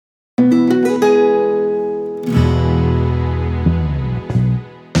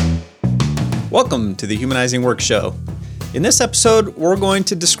Welcome to the Humanizing Work Show. In this episode, we're going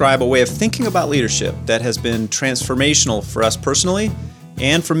to describe a way of thinking about leadership that has been transformational for us personally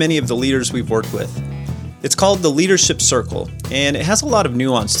and for many of the leaders we've worked with. It's called the Leadership Circle, and it has a lot of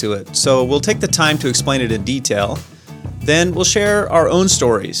nuance to it, so we'll take the time to explain it in detail. Then we'll share our own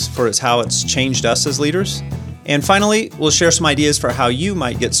stories for how it's changed us as leaders. And finally, we'll share some ideas for how you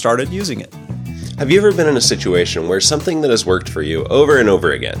might get started using it. Have you ever been in a situation where something that has worked for you over and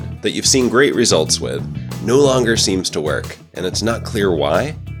over again, that you've seen great results with, no longer seems to work, and it's not clear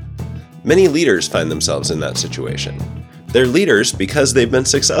why? Many leaders find themselves in that situation. They're leaders because they've been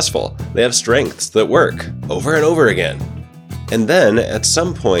successful. They have strengths that work over and over again. And then, at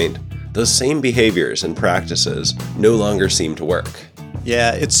some point, those same behaviors and practices no longer seem to work.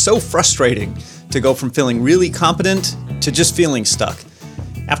 Yeah, it's so frustrating to go from feeling really competent to just feeling stuck.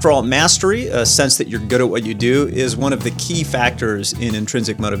 After all, mastery, a sense that you're good at what you do, is one of the key factors in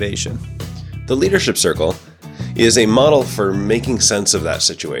intrinsic motivation. The Leadership Circle is a model for making sense of that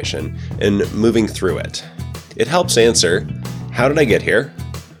situation and moving through it. It helps answer, how did I get here?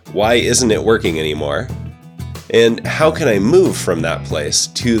 Why isn't it working anymore? And how can I move from that place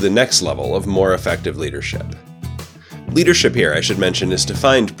to the next level of more effective leadership? Leadership here, I should mention, is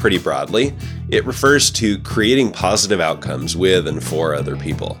defined pretty broadly. It refers to creating positive outcomes with and for other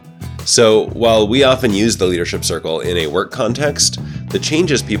people. So while we often use the Leadership Circle in a work context, the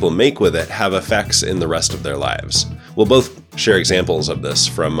changes people make with it have effects in the rest of their lives. We'll both share examples of this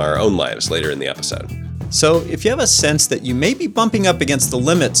from our own lives later in the episode. So if you have a sense that you may be bumping up against the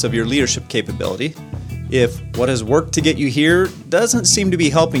limits of your leadership capability, if what has worked to get you here doesn't seem to be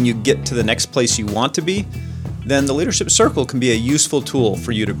helping you get to the next place you want to be, then the Leadership Circle can be a useful tool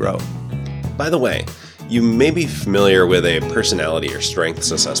for you to grow. By the way, you may be familiar with a personality or strengths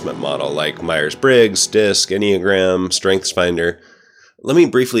assessment model like Myers-Briggs, DISC, Enneagram, StrengthsFinder. Let me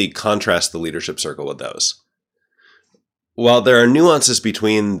briefly contrast the Leadership Circle with those. While there are nuances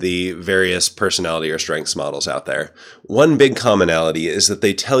between the various personality or strengths models out there, one big commonality is that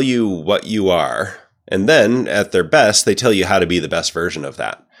they tell you what you are, and then, at their best, they tell you how to be the best version of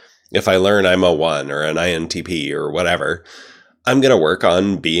that. If I learn I'm a 1 or an INTP or whatever, I'm going to work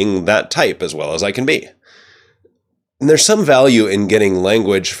on being that type as well as I can be. And there's some value in getting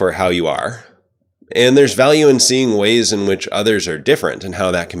language for how you are, and there's value in seeing ways in which others are different and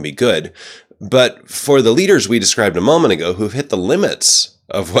how that can be good. But for the leaders we described a moment ago who've hit the limits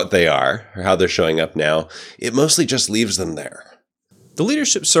of what they are or how they're showing up now, it mostly just leaves them there. The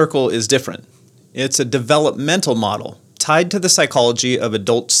Leadership Circle is different. It's a developmental model tied to the psychology of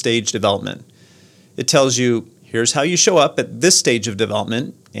adult stage development. It tells you, here's how you show up at this stage of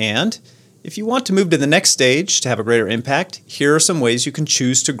development, and if you want to move to the next stage to have a greater impact, here are some ways you can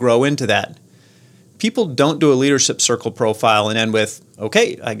choose to grow into that. People don't do a Leadership Circle profile and end with,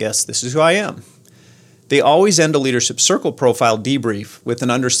 okay, I guess this is who I am. They always end a Leadership Circle profile debrief with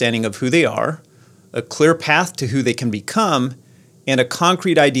an understanding of who they are, a clear path to who they can become, and a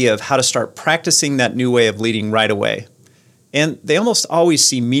concrete idea of how to start practicing that new way of leading right away. And they almost always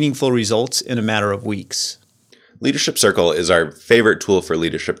see meaningful results in a matter of weeks. Leadership Circle is our favorite tool for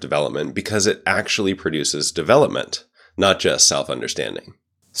leadership development because it actually produces development, not just self-understanding.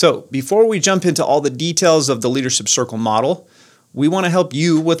 So before we jump into all the details of the Leadership Circle model, we want to help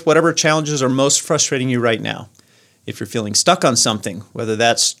you with whatever challenges are most frustrating you right now. If you're feeling stuck on something, whether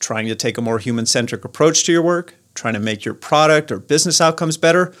that's trying to take a more human-centric approach to your work, trying to make your product or business outcomes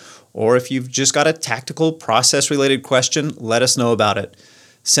better, or if you've just got a tactical, process-related question, let us know about it.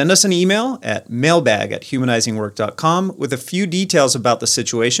 Send us an email at mailbag@humanizingwork.com with a few details about the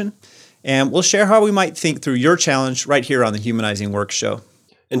situation, and we'll share how we might think through your challenge right here on the Humanizing Work Show.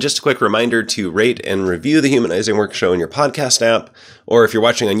 And just a quick reminder to rate and review the Humanizing Work Show in your podcast app, or if you're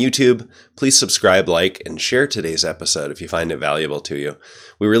watching on YouTube, please subscribe, like, and share today's episode if you find it valuable to you.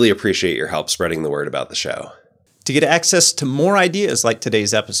 We really appreciate your help spreading the word about the show. To get access to more ideas like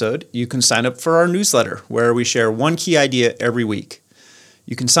today's episode, you can sign up for our newsletter, where we share one key idea every week.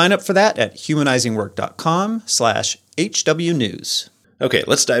 You can sign up for that at humanizingwork.com/HWnews. Okay,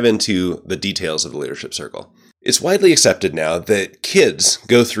 let's dive into the details of the Leadership Circle. It's widely accepted now that kids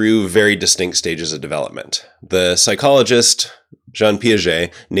go through very distinct stages of development. The psychologist Jean Piaget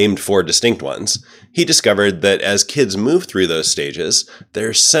named 4 distinct ones. He discovered that as kids move through those stages,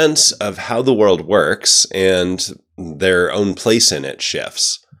 their sense of how the world works and their own place in it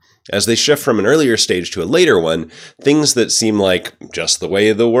shifts. As they shift from an earlier stage to a later one, things that seem like just the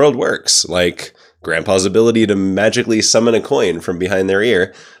way the world works, like Grandpa's ability to magically summon a coin from behind their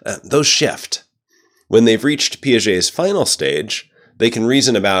ear, those shift. When they've reached Piaget's final stage, They can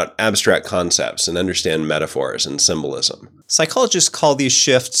reason about abstract concepts and understand metaphors and symbolism. Psychologists call these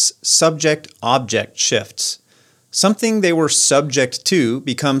shifts subject-object shifts. Something they were subject to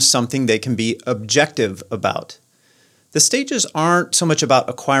becomes something they can be objective about. The stages aren't so much about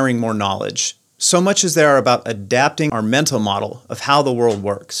acquiring more knowledge, so much as they are about adapting our mental model of how the world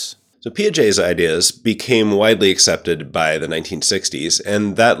works. So Piaget's ideas became widely accepted by the 1960s,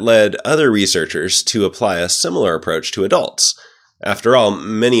 and that led other researchers to apply a similar approach to adults. After all,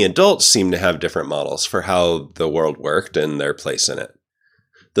 many adults seem to have different models for how the world worked and their place in it.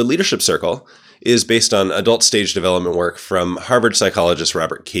 The Leadership Circle is based on adult stage development work from Harvard psychologist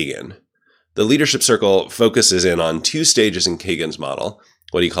Robert Kegan. The Leadership Circle focuses in on two stages in Kegan's model,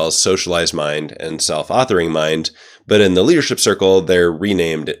 what he calls socialized mind and self-authoring mind, but in the Leadership Circle, they're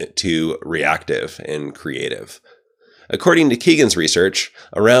renamed to reactive and creative. According to Kegan's research,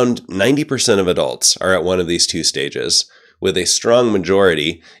 around 90% of adults are at one of these two stages, with a strong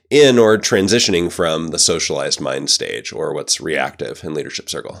majority in or transitioning from the socialized mind stage, or what's reactive in Leadership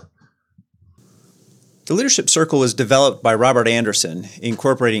Circle. The Leadership Circle was developed by Robert Anderson,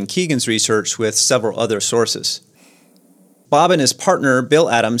 incorporating Kegan's research with several other sources. Bob and his partner,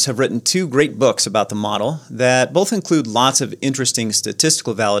 Bill Adams, have written two great books about the model that both include lots of interesting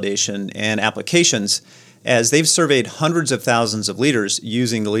statistical validation and applications, as they've surveyed hundreds of thousands of leaders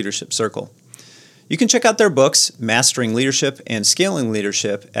using the Leadership Circle. You can check out their books, Mastering Leadership and Scaling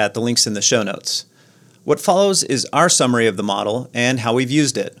Leadership, at the links in the show notes. What follows is our summary of the model and how we've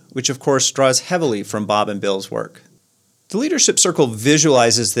used it, which of course draws heavily from Bob and Bill's work. The Leadership Circle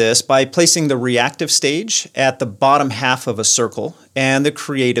visualizes this by placing the reactive stage at the bottom half of a circle and the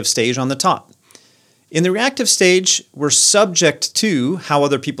creative stage on the top. In the reactive stage, we're subject to how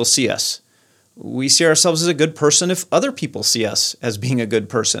other people see us. We see ourselves as a good person if other people see us as being a good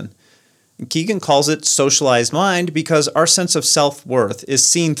person. Kegan calls it socialized mind because our sense of self-worth is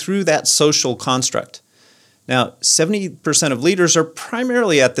seen through that social construct. Now, 70% of leaders are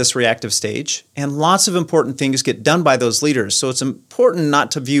primarily at this reactive stage, and lots of important things get done by those leaders, so it's important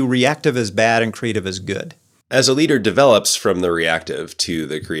not to view reactive as bad and creative as good. As a leader develops from the reactive to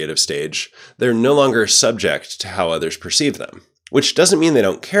the creative stage, they're no longer subject to how others perceive them, which doesn't mean they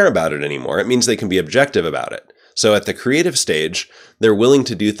don't care about it anymore. It means they can be objective about it. So at the creative stage, they're willing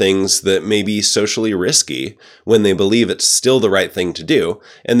to do things that may be socially risky when they believe it's still the right thing to do,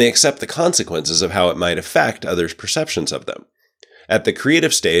 and they accept the consequences of how it might affect others' perceptions of them. At the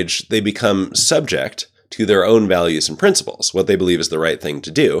creative stage, they become subject to their own values and principles, what they believe is the right thing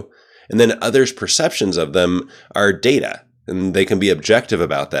to do, and then others' perceptions of them are data, and they can be objective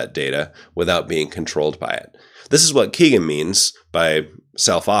about that data without being controlled by it. This is what Kegan means by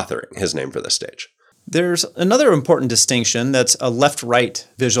self-authoring, his name for this stage. There's another important distinction that's a left-right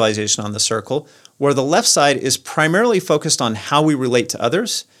visualization on the circle, where the left side is primarily focused on how we relate to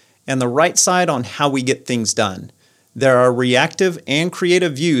others, and the right side on how we get things done. There are reactive and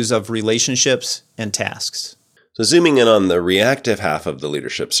creative views of relationships and tasks. So zooming in on the reactive half of the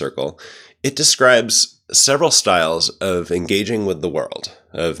Leadership Circle, it describes several styles of engaging with the world,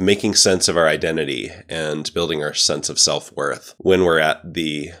 of making sense of our identity and building our sense of self-worth when we're at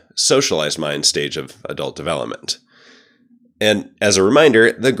the socialized mind stage of adult development. And as a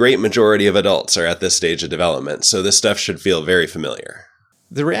reminder, the great majority of adults are at this stage of development, so this stuff should feel very familiar.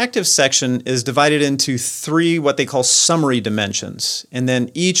 The reactive section is divided into three what they call summary dimensions, and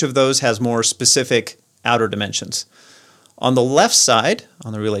then each of those has more specific outer dimensions. On the left side,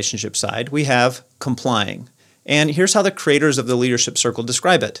 on the relationship side, we have complying. And here's how the creators of the Leadership Circle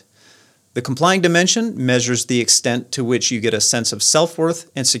describe it. The complying dimension measures the extent to which you get a sense of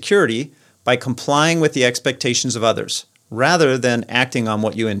self-worth and security by complying with the expectations of others, rather than acting on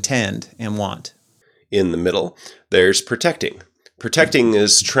what you intend and want. In the middle, there's protecting. Protecting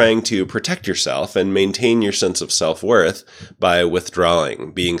is trying to protect yourself and maintain your sense of self-worth by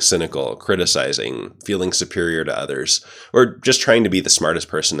withdrawing, being cynical, criticizing, feeling superior to others, or just trying to be the smartest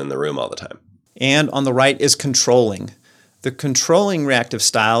person in the room all the time. And on the right is controlling. The controlling reactive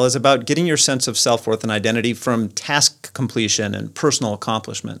style is about getting your sense of self-worth and identity from task completion and personal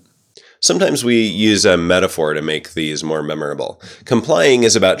accomplishment. Sometimes we use a metaphor to make these more memorable. Complying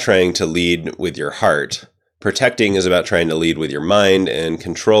is about trying to lead with your heart. Protecting is about trying to lead with your mind, and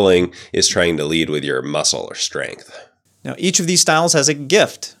controlling is trying to lead with your muscle or strength. Now, each of these styles has a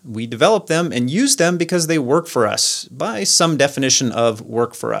gift. We develop them and use them because they work for us, by some definition of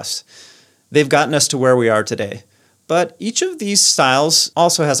work for us. They've gotten us to where we are today. But each of these styles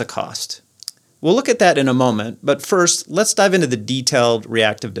also has a cost. We'll look at that in a moment, but first, let's dive into the detailed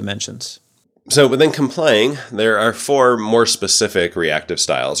reactive dimensions. So within complying, there are 4 more specific reactive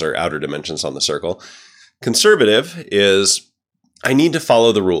styles or outer dimensions on the circle. Conservative is I need to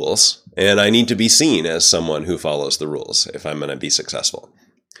follow the rules, and I need to be seen as someone who follows the rules if I'm going to be successful.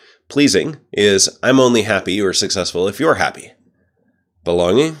 Pleasing is I'm only happy or successful if you're happy.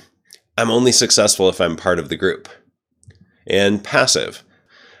 Belonging, I'm only successful if I'm part of the group. And passive,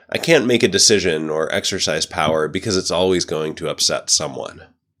 I can't make a decision or exercise power because it's always going to upset someone.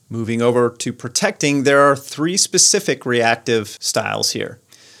 Moving over to protecting, there are 3 specific reactive styles here.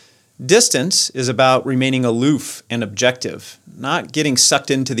 Distance is about remaining aloof and objective, not getting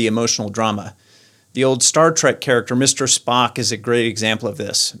sucked into the emotional drama. The old Star Trek character, Mr. Spock, is a great example of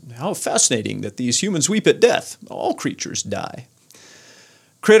this. How fascinating that these humans weep at death. All creatures die.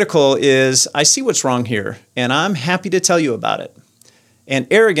 Critical is, I see what's wrong here, and I'm happy to tell you about it. And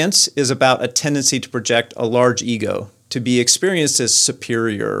arrogance is about a tendency to project a large ego, to be experienced as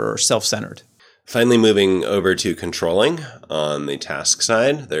superior or self-centered. Finally, moving over to controlling on the task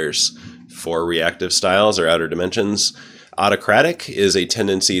side, there's 4 reactive styles or outer dimensions. Autocratic is a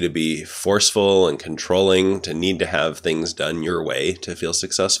tendency to be forceful and controlling, to need to have things done your way to feel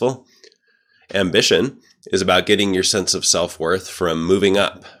successful. Ambition is about getting your sense of self-worth from moving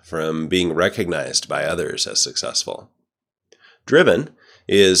up, from being recognized by others as successful. Driven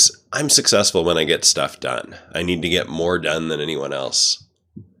is I'm successful when I get stuff done. I need to get more done than anyone else.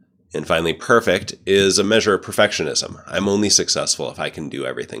 And finally, perfect is a measure of perfectionism. I'm only successful if I can do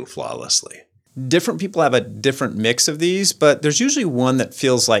everything flawlessly. Different people have a different mix of these, but there's usually one that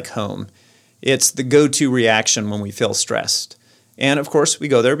feels like home. It's the go-to reaction when we feel stressed. And of course, we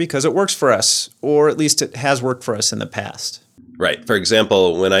go there because it works for us, or at least it has worked for us in the past. Right. For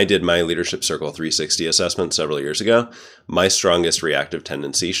example, when I did my Leadership Circle 360 assessment several years ago, my strongest reactive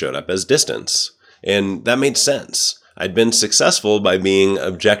tendency showed up as distance. And that made sense. I'd been successful by being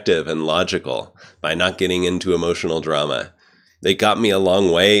objective and logical, by not getting into emotional drama. It got me a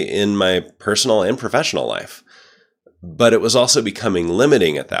long way in my personal and professional life. But it was also becoming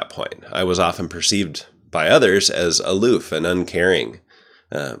limiting at that point. I was often perceived by others as aloof and uncaring.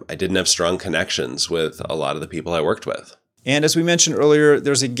 I didn't have strong connections with a lot of the people I worked with. And as we mentioned earlier,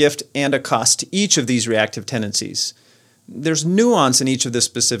 there's a gift and a cost to each of these reactive tendencies. There's nuance in each of the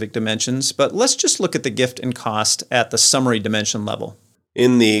specific dimensions, but let's just look at the gift and cost at the summary dimension level.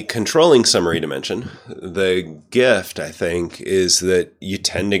 In the controlling summary dimension, the gift, I think, is that you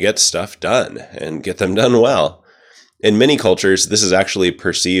tend to get stuff done and get them done well. In many cultures, this is actually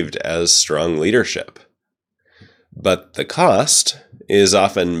perceived as strong leadership. But the cost is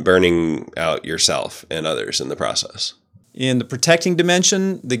often burning out yourself and others in the process. In the protecting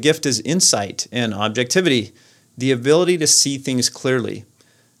dimension, the gift is insight and objectivity, the ability to see things clearly.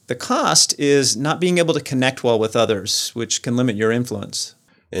 The cost is not being able to connect well with others, which can limit your influence.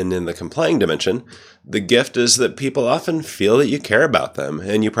 And in the complying dimension, the gift is that people often feel that you care about them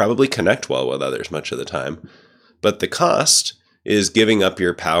and you probably connect well with others much of the time. But the cost is giving up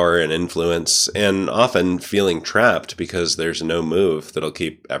your power and influence and often feeling trapped because there's no move that'll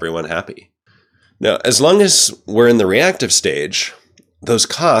keep everyone happy. Now, as long as we're in the reactive stage, those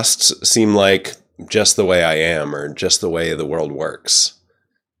costs seem like just the way I am or just the way the world works.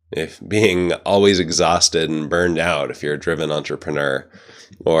 If being always exhausted and burned out if you're a driven entrepreneur,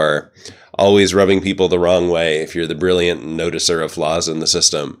 or always rubbing people the wrong way if you're the brilliant noticer of flaws in the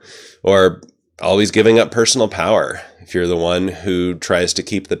system, or always giving up personal power if you're the one who tries to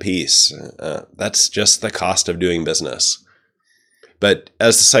keep the peace. That's just the cost of doing business. But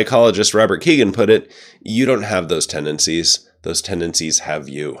as the psychologist Robert Kegan put it, you don't have those tendencies. Those tendencies have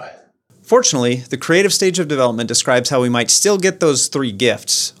you. Fortunately, the creative stage of development describes how we might still get those 3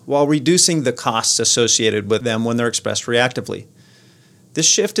 gifts while reducing the costs associated with them when they're expressed reactively. This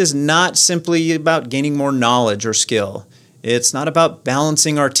shift is not simply about gaining more knowledge or skill. It's not about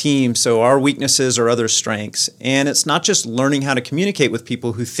balancing our team so our weaknesses are others' strengths. And it's not just learning how to communicate with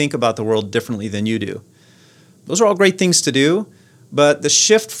people who think about the world differently than you do. Those are all great things to do, but the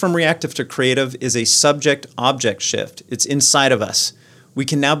shift from reactive to creative is a subject-object shift. It's inside of us. We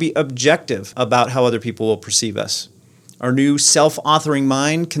can now be objective about how other people will perceive us. Our new self-authoring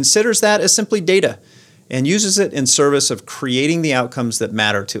mind considers that as simply data and uses it in service of creating the outcomes that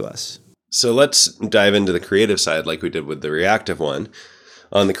matter to us. So let's dive into the creative side like we did with the reactive one.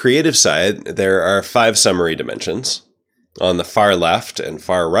 On the creative side, there are 5 summary dimensions. On the far left and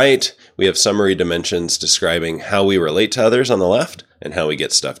far right, we have summary dimensions describing how we relate to others on the left and how we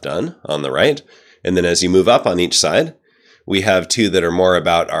get stuff done on the right. And then as you move up on each side, we have 2 that are more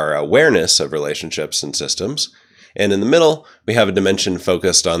about our awareness of relationships and systems. And in the middle, we have a dimension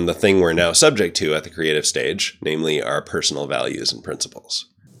focused on the thing we're now subject to at the creative stage, namely our personal values and principles.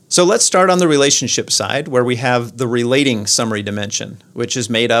 So let's start on the relationship side, where we have the relating summary dimension, which is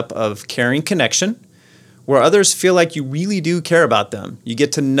made up of caring connection, where others feel like you really do care about them. You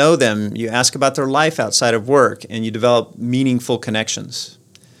get to know them, you ask about their life outside of work, and you develop meaningful connections.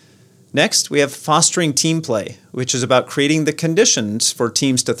 Next, we have fostering team play, which is about creating the conditions for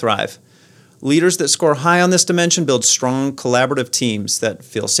teams to thrive. Leaders that score high on this dimension build strong, collaborative teams that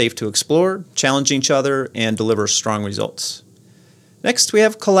feel safe to explore, challenge each other, and deliver strong results. Next, we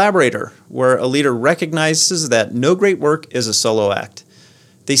have collaborator, where a leader recognizes that no great work is a solo act.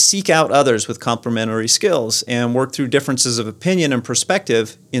 They seek out others with complementary skills and work through differences of opinion and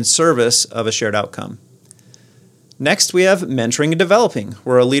perspective in service of a shared outcome. Next, we have mentoring and developing,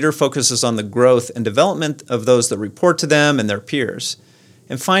 where a leader focuses on the growth and development of those that report to them and their peers.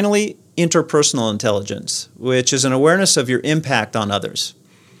 And finally, interpersonal intelligence, which is an awareness of your impact on others.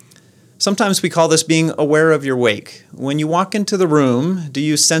 Sometimes we call this being aware of your wake. When you walk into the room, do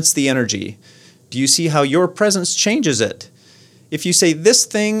you sense the energy? Do you see how your presence changes it? If you say this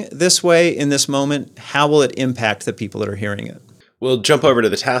thing this way in this moment, how will it impact the people that are hearing it? We'll jump over to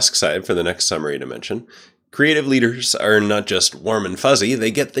the task side for the next summary dimension. Creative leaders are not just warm and fuzzy,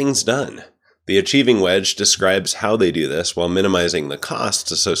 they get things done. The achieving wedge describes how they do this while minimizing the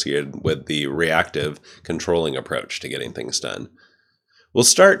costs associated with the reactive, controlling approach to getting things done. We'll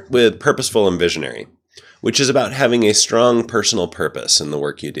start with purposeful and visionary, which is about having a strong personal purpose in the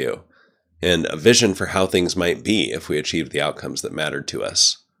work you do, and a vision for how things might be if we achieved the outcomes that mattered to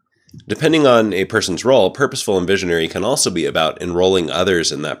us. Depending on a person's role, purposeful and visionary can also be about enrolling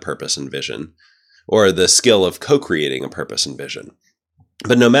others in that purpose and vision, or the skill of co-creating a purpose and vision.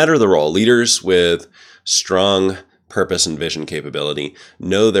 But no matter the role, leaders with strong purpose and vision capability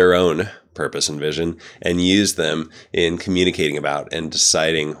know their own purpose and vision and use them in communicating about and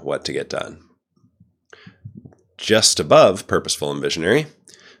deciding what to get done. Just above purposeful and visionary,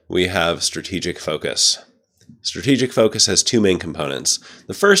 we have strategic focus. Strategic focus has two main components.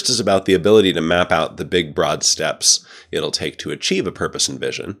 The first is about the ability to map out the big, broad steps it'll take to achieve a purpose and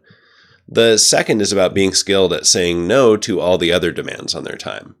vision. The second is about being skilled at saying no to all the other demands on their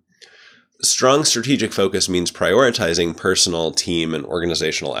time. Strong strategic focus means prioritizing personal, team, and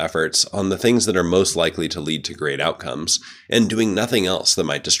organizational efforts on the things that are most likely to lead to great outcomes, and doing nothing else that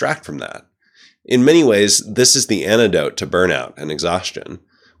might distract from that. In many ways, this is the antidote to burnout and exhaustion,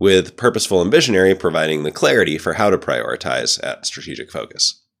 with purposeful and visionary providing the clarity for how to prioritize at strategic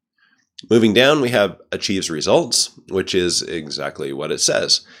focus. Moving down, we have achieves results, which is exactly what it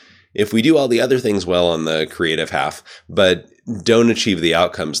says. If we do all the other things well on the creative half, but don't achieve the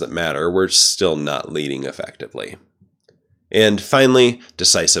outcomes that matter, we're still not leading effectively. And finally,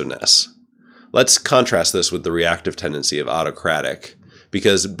 decisiveness. Let's contrast this with the reactive tendency of autocratic,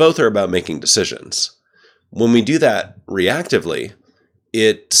 because both are about making decisions. When we do that reactively,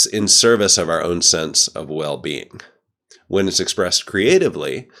 it's in service of our own sense of well-being. When it's expressed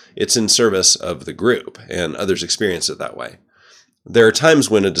creatively, it's in service of the group, and others experience it that way. There are times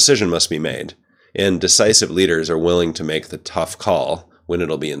when a decision must be made, and decisive leaders are willing to make the tough call when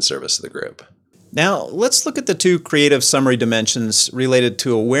it'll be in service of the group. Now, let's look at the two creative summary dimensions related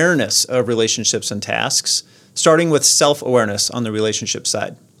to awareness of relationships and tasks, starting with self-awareness on the relationship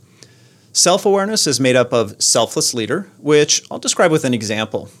side. Self-awareness is made up of selfless leader, which I'll describe with an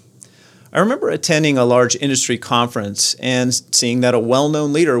example. I remember attending a large industry conference and seeing that a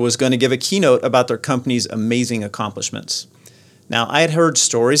well-known leader was going to give a keynote about their company's amazing accomplishments. Now, I had heard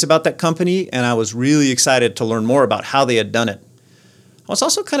stories about that company, and I was really excited to learn more about how they had done it. I was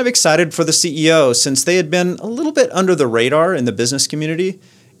also kind of excited for the CEO, since they had been a little bit under the radar in the business community,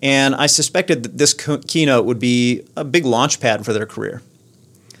 and I suspected that this keynote would be a big launch pad for their career.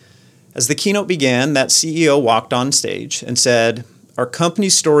 As the keynote began, that CEO walked on stage and said, "Our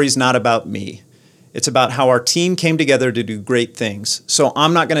company's story is not about me. It's about how our team came together to do great things. So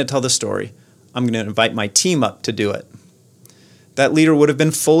I'm not going to tell the story. I'm going to invite my team up to do it." That leader would have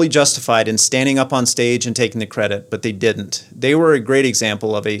been fully justified in standing up on stage and taking the credit, but they didn't. They were a great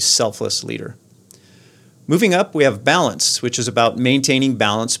example of a selfless leader. Moving up, we have balance, which is about maintaining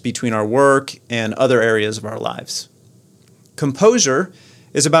balance between our work and other areas of our lives. Composure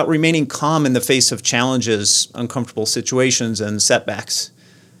is about remaining calm in the face of challenges, uncomfortable situations, and setbacks.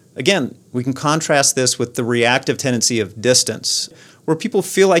 Again, we can contrast this with the reactive tendency of distance, where people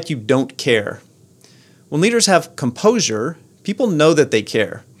feel like you don't care. When leaders have composure, people know that they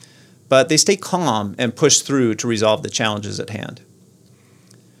care, but they stay calm and push through to resolve the challenges at hand.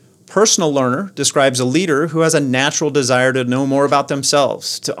 Personal learner describes a leader who has a natural desire to know more about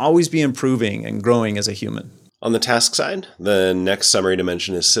themselves, to always be improving and growing as a human. On the task side, the next summary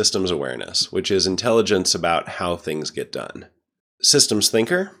dimension is systems awareness, which is intelligence about how things get done. Systems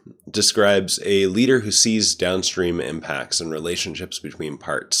thinker describes a leader who sees downstream impacts and relationships between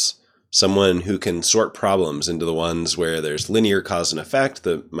parts, someone who can sort problems into the ones where there's linear cause and effect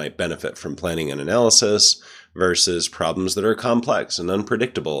that might benefit from planning and analysis versus problems that are complex and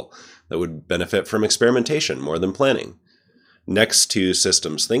unpredictable that would benefit from experimentation more than planning. Next to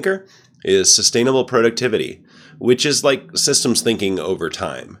systems thinker is sustainable productivity, which is like systems thinking over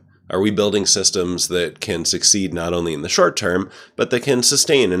time. Are we building systems that can succeed not only in the short term, but that can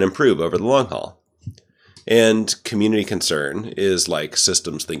sustain and improve over the long haul? And community concern is like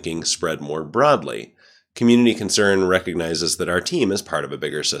systems thinking spread more broadly. Community concern recognizes that our team is part of a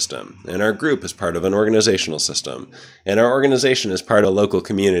bigger system, and our group is part of an organizational system, and our organization is part of a local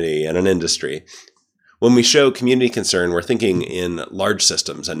community and an industry. When we show community concern, we're thinking in large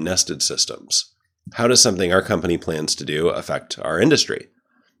systems and nested systems. How does something our company plans to do affect our industry?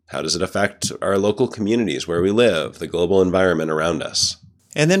 How does it affect our local communities where we live, the global environment around us?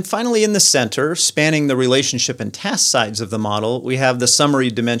 And then finally in the center, spanning the relationship and task sides of the model, we have the summary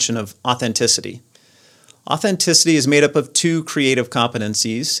dimension of authenticity. Authenticity is made up of two creative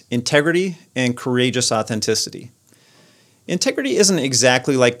competencies, integrity and courageous authenticity. Integrity isn't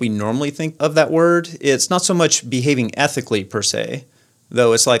exactly like we normally think of that word. It's not so much behaving ethically per se,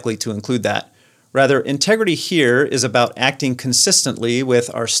 though it's likely to include that. Rather, integrity here is about acting consistently with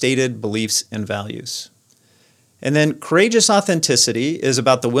our stated beliefs and values. And then courageous authenticity is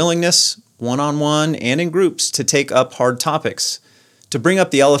about the willingness, one-on-one and in groups, to take up hard topics, to bring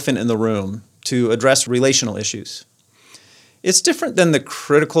up the elephant in the room, to address relational issues. It's different than the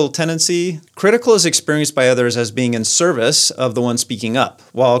critical tendency. Critical is experienced by others as being in service of the one speaking up,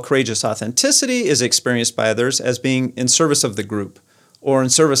 while courageous authenticity is experienced by others as being in service of the group or in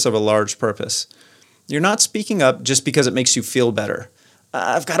service of a large purpose. You're not speaking up just because it makes you feel better.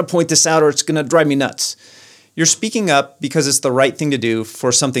 I've got to point this out or it's going to drive me nuts. You're speaking up because it's the right thing to do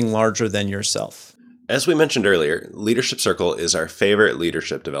for something larger than yourself. As we mentioned earlier, Leadership Circle is our favorite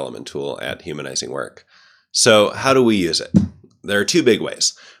leadership development tool at Humanizing Work. So how do we use it? There are two big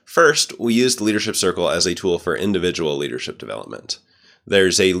ways. First, we use the Leadership Circle as a tool for individual leadership development.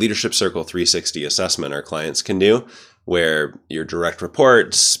 There's a Leadership Circle 360 assessment our clients can do, where your direct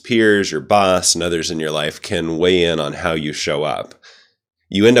reports, peers, your boss, and others in your life can weigh in on how you show up.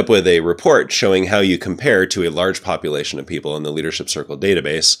 You end up with a report showing how you compare to a large population of people in the Leadership Circle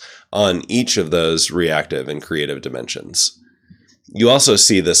database on each of those reactive and creative dimensions. You also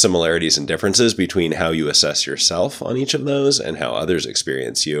see the similarities and differences between how you assess yourself on each of those and how others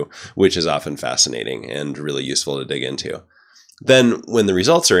experience you, which is often fascinating and really useful to dig into. Then, when the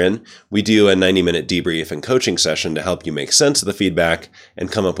results are in, we do a 90-minute debrief and coaching session to help you make sense of the feedback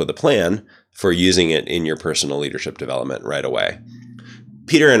and come up with a plan for using it in your personal leadership development right away.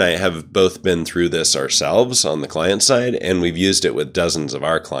 Peter and I have both been through this ourselves on the client side, and we've used it with dozens of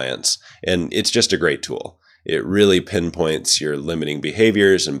our clients, and it's just a great tool. It really pinpoints your limiting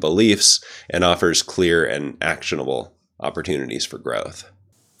behaviors and beliefs and offers clear and actionable opportunities for growth.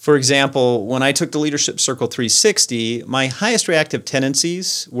 For example, when I took the Leadership Circle 360, my highest reactive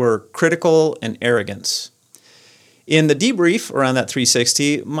tendencies were critical and arrogance. In the debrief around that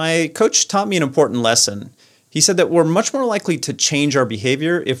 360, my coach taught me an important lesson. He said that we're much more likely to change our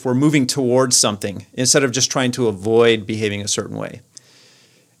behavior if we're moving towards something instead of just trying to avoid behaving a certain way.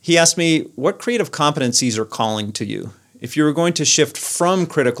 He asked me, what creative competencies are calling to you? If you were going to shift from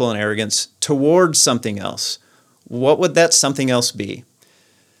critical and arrogance towards something else, what would that something else be?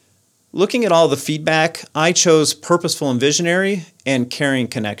 Looking at all the feedback, I chose purposeful and visionary and caring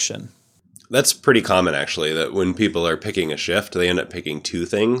connection. That's pretty common, actually, that when people are picking a shift, they end up picking two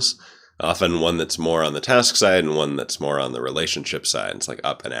things. Often one that's more on the task side and one that's more on the relationship side. It's like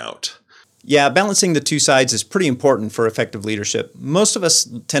up and out. Yeah, balancing the two sides is pretty important for effective leadership. Most of us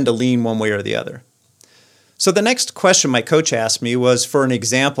tend to lean one way or the other. So the next question my coach asked me was for an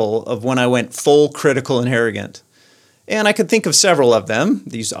example of when I went full critical and arrogant. And I could think of several of them.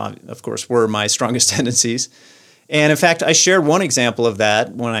 These, of course, were my strongest tendencies. And in fact, I shared one example of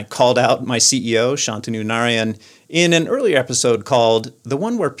that when I called out my CEO, Shantanu Narayan, in an earlier episode called The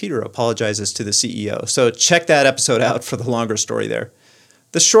One Where Peter Apologizes to the CEO. So check that episode out for the longer story there.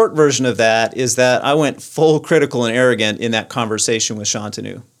 The short version of that is that I went full critical and arrogant in that conversation with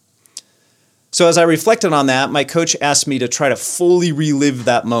Shantanu. So as I reflected on that, my coach asked me to try to fully relive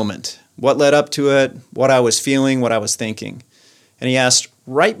that moment. What led up to it, what I was feeling, what I was thinking. And he asked,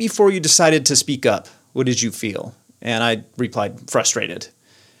 right before you decided to speak up, what did you feel? And I replied, frustrated.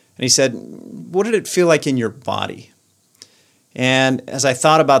 And he said, what did it feel like in your body? And as I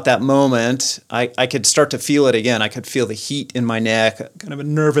thought about that moment, I could start to feel it again. I could feel the heat in my neck, kind of a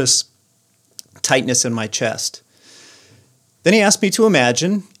nervous tightness in my chest. Then he asked me to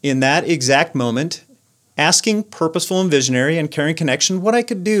imagine, in that exact moment, asking purposeful and visionary and caring connection what I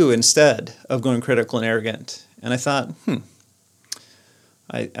could do instead of going critical and arrogant. And I thought,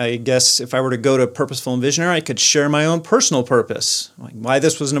 I guess if I were to go to purposeful and visionary, I could share my own personal purpose, like why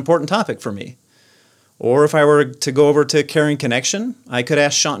this was an important topic for me. Or if I were to go over to caring connection, I could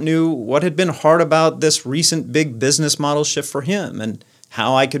ask Shantanu what had been hard about this recent big business model shift for him and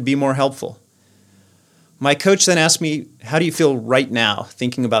how I could be more helpful. My coach then asked me, how do you feel right now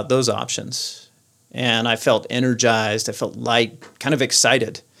thinking about those options? And I felt energized, I felt light, kind of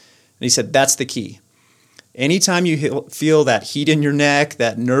excited. And he said, that's the key. Anytime you feel that heat in your neck,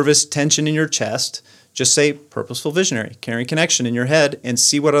 that nervous tension in your chest, just say purposeful visionary, caring connection in your head and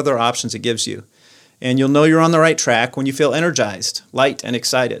see what other options it gives you. And you'll know you're on the right track when you feel energized, light, and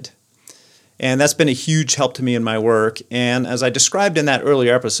excited. And that's been a huge help to me in my work. And as I described in that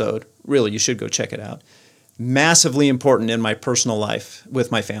earlier episode, really, you should go check it out, massively important in my personal life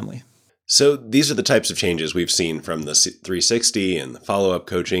with my family. So these are the types of changes we've seen from the 360 and the follow-up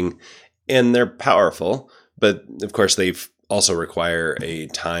coaching, and they're powerful, but of course they also require a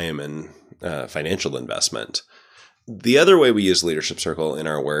time and financial investment. The other way we use Leadership Circle in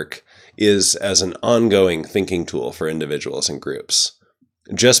our work is as an ongoing thinking tool for individuals and groups.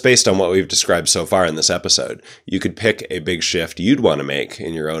 Just based on what we've described so far in this episode, you could pick a big shift you'd want to make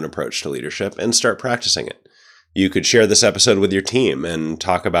in your own approach to leadership and start practicing it. You could share this episode with your team and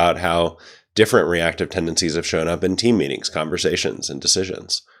talk about how different reactive tendencies have shown up in team meetings, conversations, and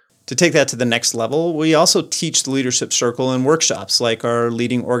decisions. To take that to the next level, we also teach the Leadership Circle in workshops like our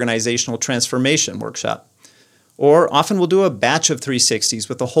Leading Organizational Transformation workshop. Or often we'll do a batch of 360s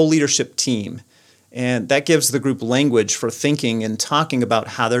with the whole leadership team. And that gives the group language for thinking and talking about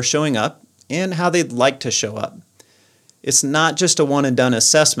how they're showing up and how they'd like to show up. It's not just a one-and-done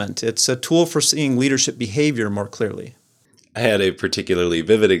assessment. It's a tool for seeing leadership behavior more clearly. I had a particularly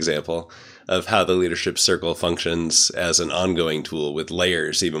vivid example of how the Leadership Circle functions as an ongoing tool with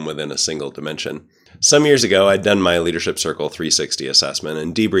layers even within a single dimension. Some years ago, I'd done my Leadership Circle 360 assessment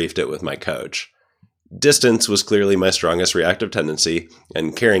and debriefed it with my coach. Distance was clearly my strongest reactive tendency,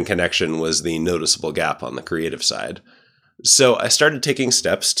 and caring connection was the noticeable gap on the creative side. So I started taking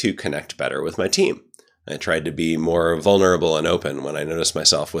steps to connect better with my team. I tried to be more vulnerable and open when I noticed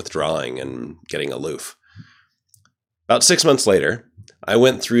myself withdrawing and getting aloof. About 6 months later, I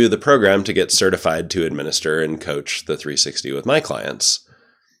went through the program to get certified to administer and coach the 360 with my clients.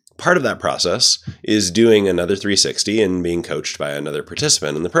 Part of that process is doing another 360 and being coached by another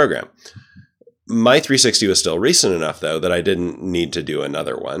participant in the program. My 360 was still recent enough, though, that I didn't need to do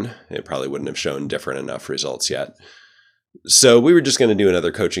another one. It probably wouldn't have shown different enough results yet. So we were just going to do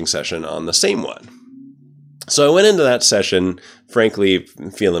another coaching session on the same one. So I went into that session, frankly,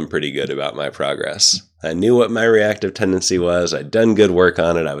 feeling pretty good about my progress. I knew what my reactive tendency was. I'd done good work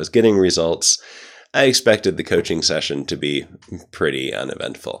on it. I was getting results. I expected the coaching session to be pretty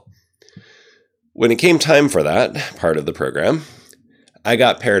uneventful. When it came time for that part of the program, I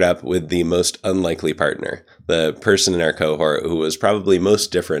got paired up with the most unlikely partner, the person in our cohort who was probably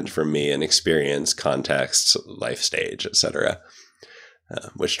most different from me in experience, context, life stage, etc.,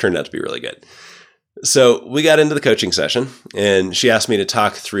 which turned out to be really good. So we got into the coaching session, and she asked me to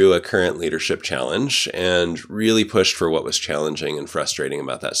talk through a current leadership challenge and really pushed for what was challenging and frustrating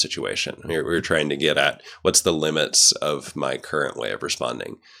about that situation. We were trying to get at what's the limits of my current way of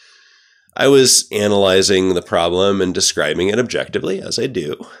responding. I was analyzing the problem and describing it objectively, as I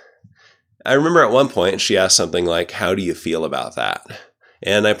do. I remember at one point she asked something like, "How do you feel about that?"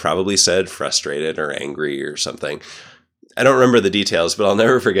 And I probably said frustrated or angry or something. I don't remember the details, but I'll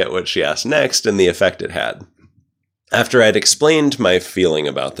never forget what she asked next and the effect it had. After I'd explained my feeling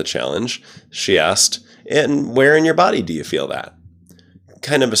about the challenge, she asked, "And where in your body do you feel that?"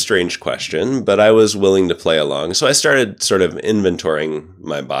 Kind of a strange question, but I was willing to play along, so I started sort of inventorying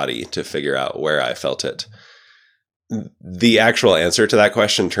my body to figure out where I felt it. The actual answer to that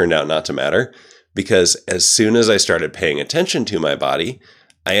question turned out not to matter, because as soon as I started paying attention to my body,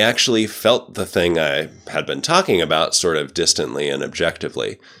 I actually felt the thing I had been talking about sort of distantly and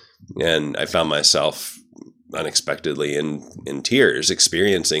objectively, and I found myself unexpectedly in tears,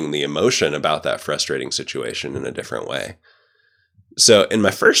 experiencing the emotion about that frustrating situation in a different way. So in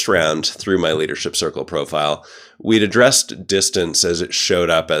my first round through my Leadership Circle profile, we'd addressed distance as it showed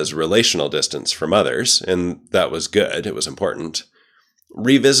up as relational distance from others, and that was good. It was important.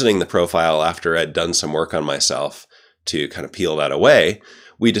 Revisiting the profile after I'd done some work on myself to kind of peel that away,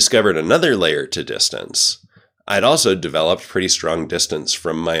 we discovered another layer to distance. I'd also developed pretty strong distance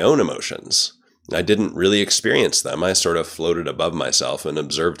from my own emotions. I didn't really experience them. I sort of floated above myself and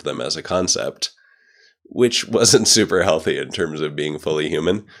observed them as a concept, which wasn't super healthy in terms of being fully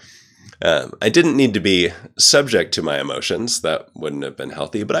human. I didn't need to be subject to my emotions. That wouldn't have been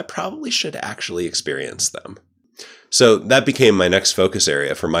healthy, but I probably should actually experience them. So that became my next focus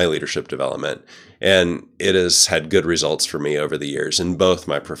area for my leadership development, and it has had good results for me over the years in both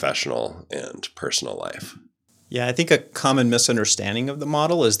my professional and personal life. Yeah, I think a common misunderstanding of the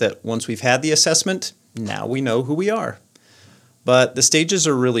model is that once we've had the assessment, now we know who we are. But the stages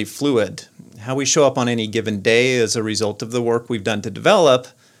are really fluid. How we show up on any given day is a result of the work we've done to develop,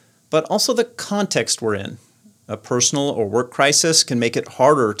 but also the context we're in. A personal or work crisis can make it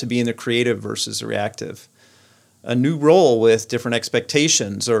harder to be in the creative versus the reactive. A new role with different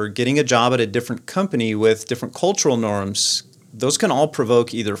expectations or getting a job at a different company with different cultural norms, those can all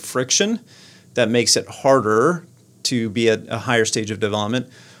provoke either friction that makes it harder to be at a higher stage of development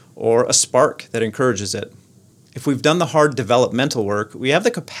or a spark that encourages it. If we've done the hard developmental work, we have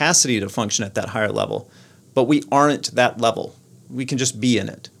the capacity to function at that higher level, but we aren't that level. We can just be in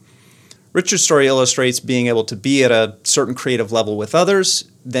it. Richard's story illustrates being able to be at a certain creative level with others,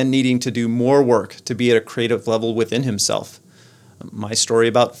 then needing to do more work to be at a creative level within himself. My story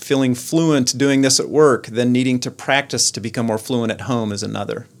about feeling fluent doing this at work, then needing to practice to become more fluent at home is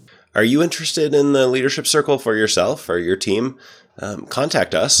another. Are you interested in the leadership circle for yourself or your team?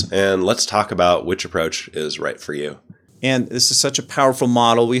 Contact us and let's talk about which approach is right for you. And this is such a powerful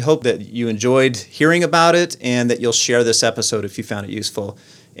model. We hope that you enjoyed hearing about it and that you'll share this episode if you found it useful.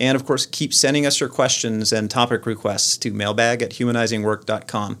 And of course, keep sending us your questions and topic requests to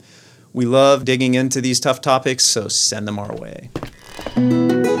mailbag@humanizingwork.com. We love digging into these tough topics, so send them our way.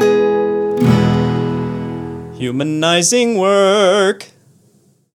 Humanizing Work.